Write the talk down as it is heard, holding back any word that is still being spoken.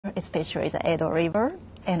river, especially the Edo River.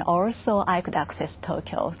 And also I could access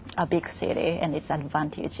Tokyo, a big city, and its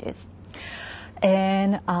advantages.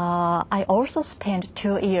 And I also spent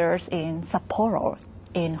 2 years in Sapporo,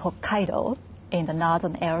 in Hokkaido, in the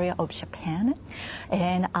northern area of Japan.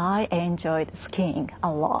 And I enjoyed skiing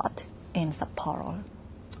a lot in Sapporo.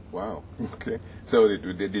 Wow. Okay. So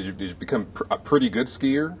did you become a pretty good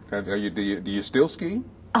skier? Do you still ski?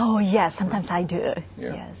 Oh, yes. Sometimes I do.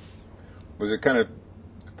 Yeah. Yes. Was it kind of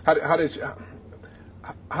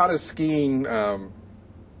how does skiing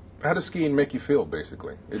make you feel?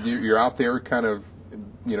 Basically, you're out there, kind of,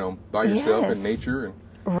 by yourself in nature. And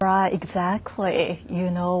right. Exactly.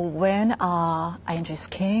 When I enjoy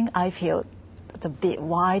skiing, I feel the big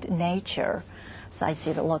wide nature. So I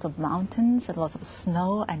see a lot of mountains and lots of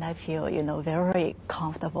snow, and I feel, very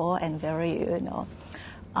comfortable and very,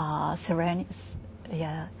 serene.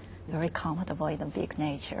 Yeah, very comfortable in the big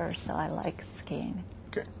nature. So I like skiing.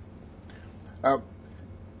 Okay.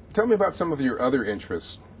 Tell me about some of your other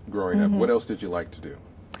interests growing up. What else did you like to do?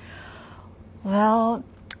 Well,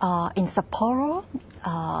 in Sapporo,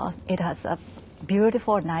 it has a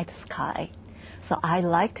beautiful night sky. So I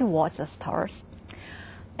like to watch the stars.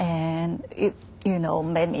 And it,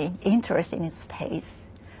 made me interested in space.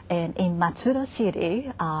 And in Matsuda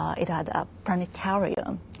City, it had a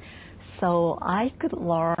planetarium. So I could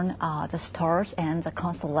learn the stars and the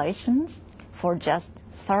constellations for just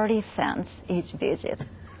 30 cents each visit.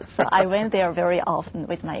 So I went there very often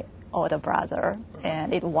with my older brother,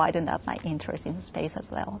 and it widened up my interest in space as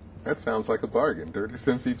well. That sounds like a bargain, 30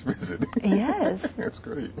 cents each visit. Yes. That's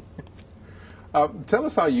great. Tell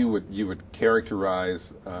us how you would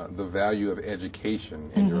characterize the value of education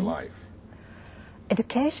in your life.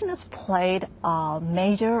 Education has played a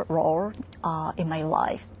major role in my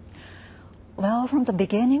life. Well, from the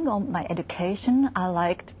beginning of my education, I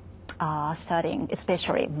liked studying,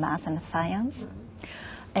 especially math and science.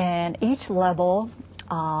 And each level,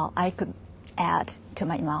 I could add to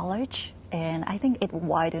my knowledge, and I think it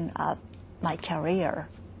widened up my career.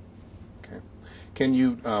 Okay. Can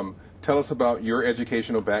you tell us about your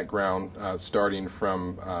educational background, starting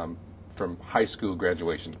from high school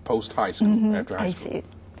graduation, post-high school, after high school? I see.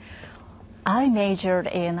 I majored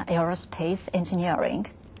in aerospace engineering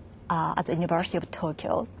at the University of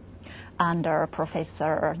Tokyo under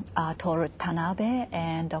Professor Toru Tanabe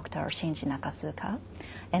and Dr. Shinji Nakasuka,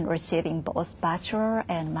 and receiving both bachelor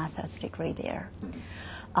and master's degree there.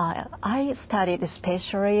 I studied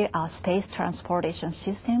especially space transportation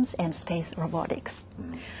systems and space robotics.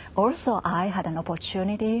 Also, I had an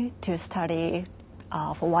opportunity to study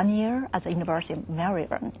for 1 year at the University of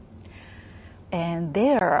Maryland. And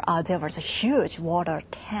there was a huge water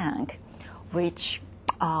tank, which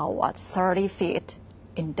was 30 feet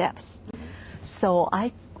in depth. So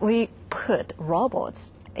we put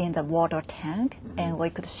robots in the water tank, and we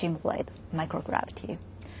could simulate microgravity.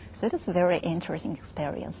 So it was a very interesting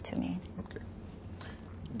experience to me. Okay.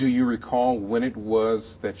 Do you recall when it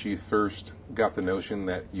was that you first got the notion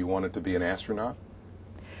that you wanted to be an astronaut?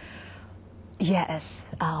 Yes.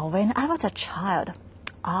 When I was a child,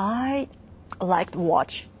 I liked to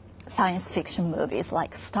watch science fiction movies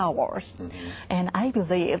like Star Wars. And I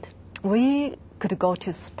believed we could go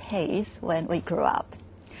to space when we grew up.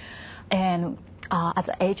 And at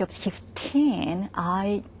the age of 15,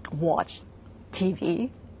 I watched TV,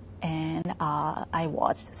 and I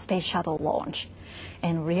watched Space Shuttle launch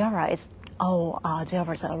and realized, there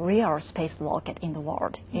was a real space rocket in the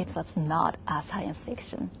world. It was not a science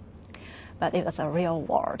fiction, but it was a real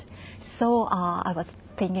world. So I was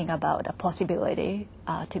thinking about the possibility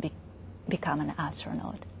to become an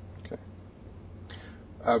astronaut.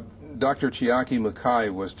 Okay. Dr. Chiaki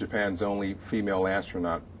Mukai was Japan's only female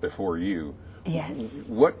astronaut before you. Yes.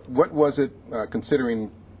 What was it,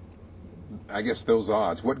 considering, I guess, those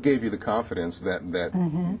odds, what gave you the confidence that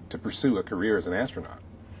to pursue a career as an astronaut?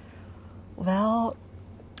 Well,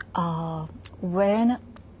 when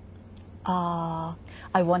I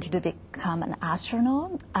wanted to become an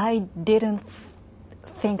astronaut, I didn't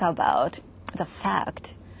think about the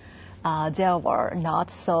fact there were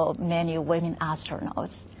not so many women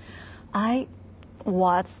astronauts. I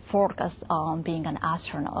was focused on being an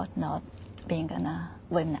astronaut, not being a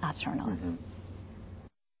women astronaut.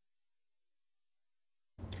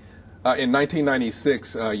 In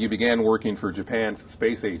 1996, you began working for Japan's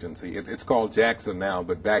space agency. It's called JAXA now,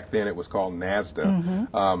 but back then it was called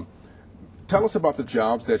NASDA. Tell us about the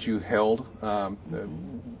jobs that you held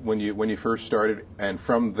when you first started, and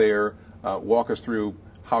from there, walk us through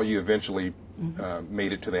how you eventually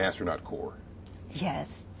made it to the astronaut corps.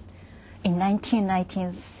 Yes. In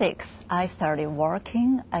 1996, I started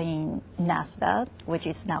working in NASA, which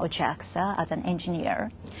is now JAXA, as an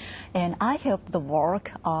engineer. And I helped the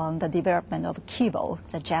work on the development of Kibo,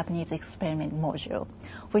 the Japanese experiment module,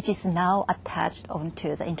 which is now attached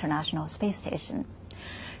onto the International Space Station.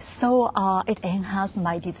 So it enhanced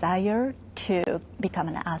my desire to become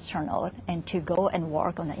an astronaut and to go and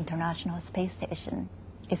work on the International Space Station,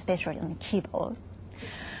 especially on Kibo.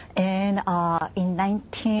 And in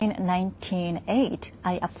 1998,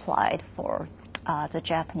 I applied for the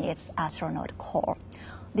Japanese astronaut corps.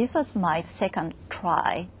 This was my second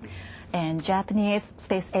try. And Japanese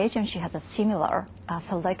Space Agency has a similar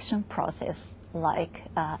selection process like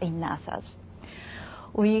in NASA's.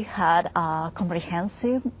 We had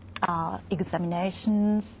comprehensive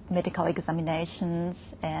examinations, medical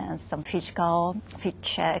examinations, and some physical fit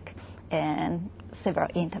check, and several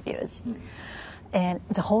interviews. And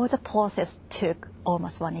the whole process took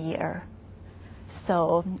almost 1 year.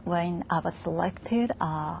 So when I was selected,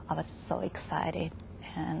 I was so excited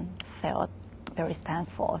and felt very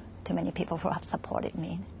thankful to many people who have supported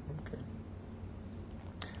me.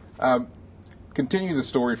 Okay. Continue the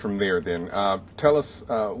story from there then. Tell us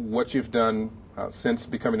what you've done since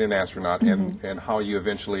becoming an astronaut and how you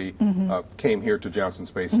eventually came here to Johnson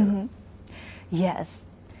Space Center. Yes.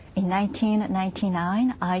 In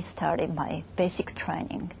 1999, I started my basic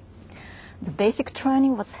training. The basic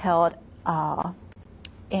training was held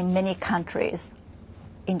in many countries,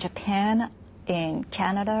 in Japan, in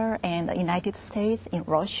Canada, and the United States, in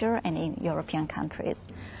Russia, and in European countries,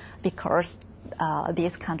 because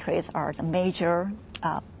these countries are the major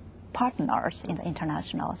partners in the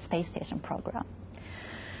International Space Station program.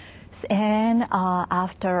 And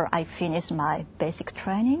after I finished my basic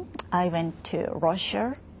training, I went to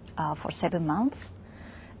Russia for 7 months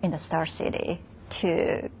in the Star City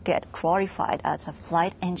to get qualified as a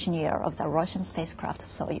flight engineer of the Russian spacecraft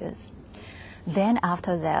Soyuz. Then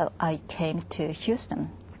after that, I came to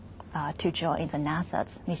Houston to join the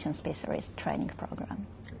NASA's Mission Specialist Training Program.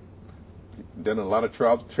 You've done a lot of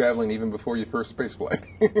traveling even before your first space flight.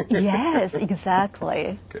 Yes,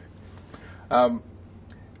 exactly. Okay.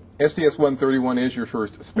 STS-131 is your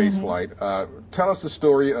first space flight. Tell us the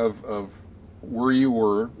story of where you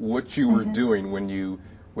were, what you were doing when you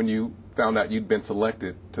found out you'd been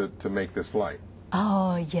selected to make this flight.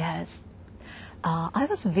 Oh, yes. I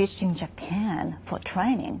was visiting Japan for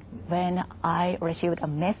training when I received a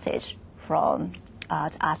message from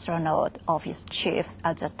the astronaut office chief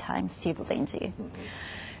at that time, Steve Lindsay.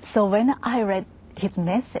 So when I read his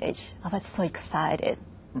message, I was so excited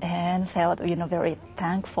and felt, very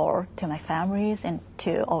thankful to my families and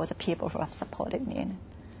to all the people who have supported me.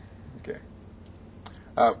 Okay.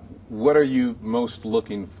 What are you most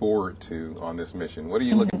looking forward to on this mission? What are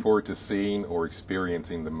you looking forward to seeing or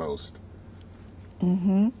experiencing the most?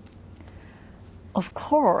 Of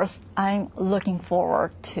course, I'm looking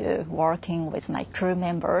forward to working with my crew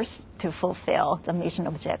members to fulfill the mission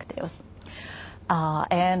objectives.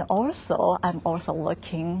 And also, I'm also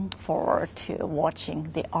looking forward to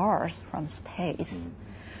watching the Earth from space.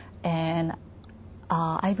 And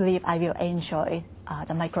I believe I will enjoy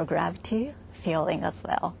the microgravity feeling as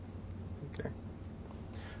well. Okay.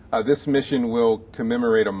 This mission will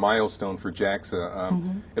commemorate a milestone for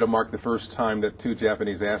JAXA. It'll mark the first time that two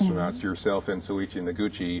Japanese astronauts, yourself and Soichi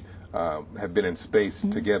Noguchi, have been in space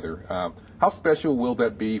together. How special will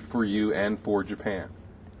that be for you and for Japan?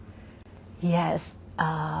 Yes,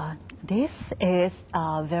 this is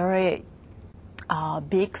a very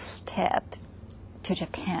big step to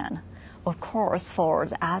Japan. Of course, for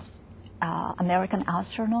the American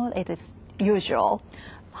astronaut, it is usual.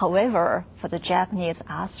 However, for the Japanese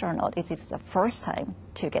astronaut, it is the first time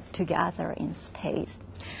to get together in space.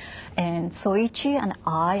 And Soichi and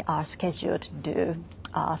I are scheduled to do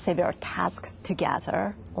several tasks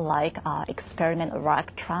together, like experimental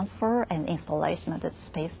rocket transfer and installation at the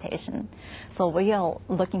space station. So we are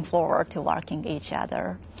looking forward to working each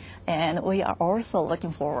other. And we are also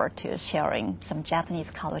looking forward to sharing some Japanese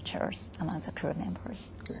cultures among the crew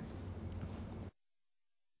members. Okay.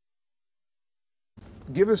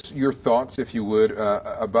 Give us your thoughts, if you would,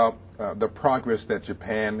 about the progress that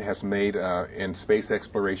Japan has made in space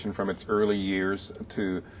exploration from its early years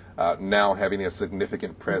to now having a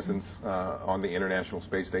significant presence on the International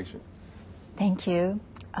Space Station. Thank you.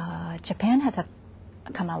 Japan has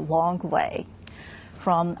come a long way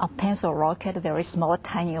from a pencil rocket, a very small,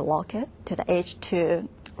 tiny rocket, to the H2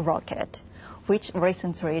 rocket, which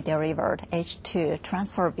recently delivered H2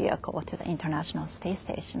 transfer vehicle to the International Space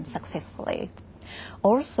Station successfully.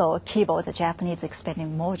 Also, Kibo, the Japanese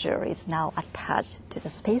experiment module, is now attached to the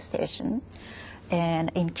space station.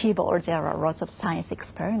 And in keyboard, there are lots of science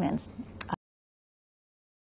experiments